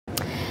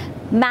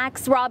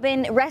Max,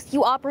 Robin,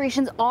 rescue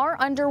operations are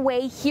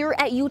underway here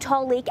at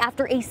Utah Lake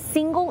after a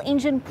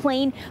single-engine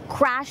plane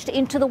crashed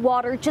into the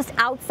water just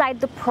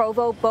outside the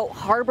Provo Boat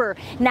Harbor.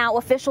 Now,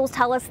 officials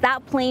tell us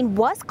that plane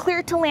was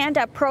cleared to land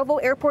at Provo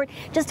Airport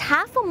just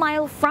half a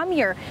mile from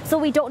here, so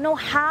we don't know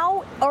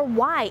how or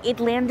why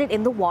it landed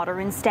in the water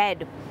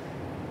instead.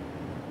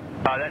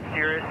 That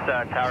Cirrus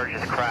tower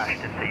just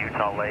crashed into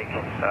Utah Lake,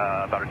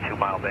 about a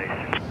 2-mile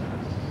base.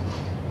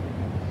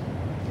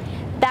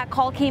 That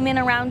call came in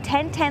around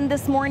 10:10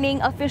 this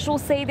morning.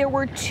 Officials say there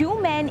were 2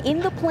 men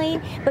in the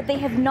plane, but they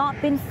have not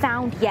been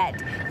found yet.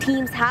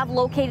 Teams have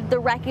located the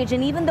wreckage,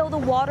 and even though the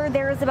water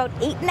there is about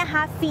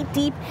 8.5 feet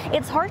deep,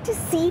 it's hard to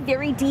see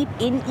very deep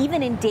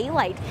even in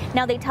daylight.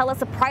 Now, they tell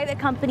us a private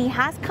company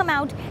has come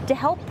out to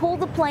help pull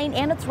the plane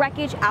and its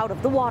wreckage out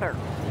of the water.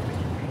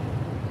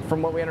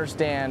 From what we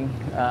understand,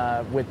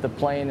 with the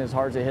plane as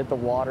hard as it hit the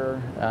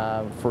water,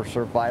 for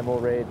survival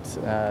rates,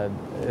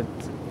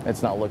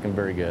 it's not looking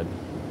very good.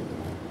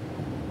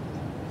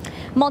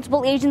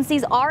 Multiple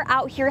agencies are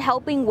out here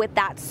helping with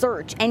that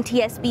search.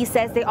 NTSB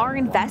says they are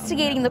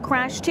investigating the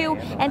crash too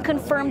and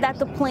confirmed that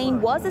the plane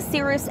was a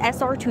Cirrus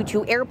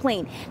SR-22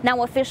 airplane.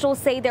 Now, officials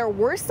say there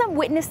were some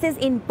witnesses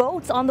in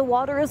boats on the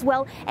water as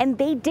well, and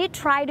they did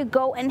try to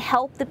go and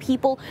help the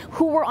people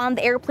who were on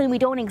the airplane. We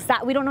don't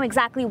know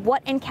exactly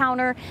what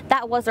encounter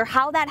that was or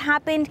how that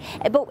happened,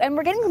 and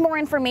we're getting more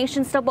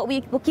information still, but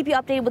we will keep you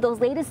updated with those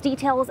latest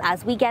details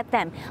as we get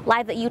them.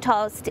 Live at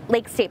Utah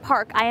Lake State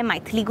Park, I am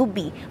Maithili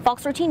Gubbi,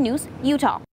 Fox 13 News, Utah.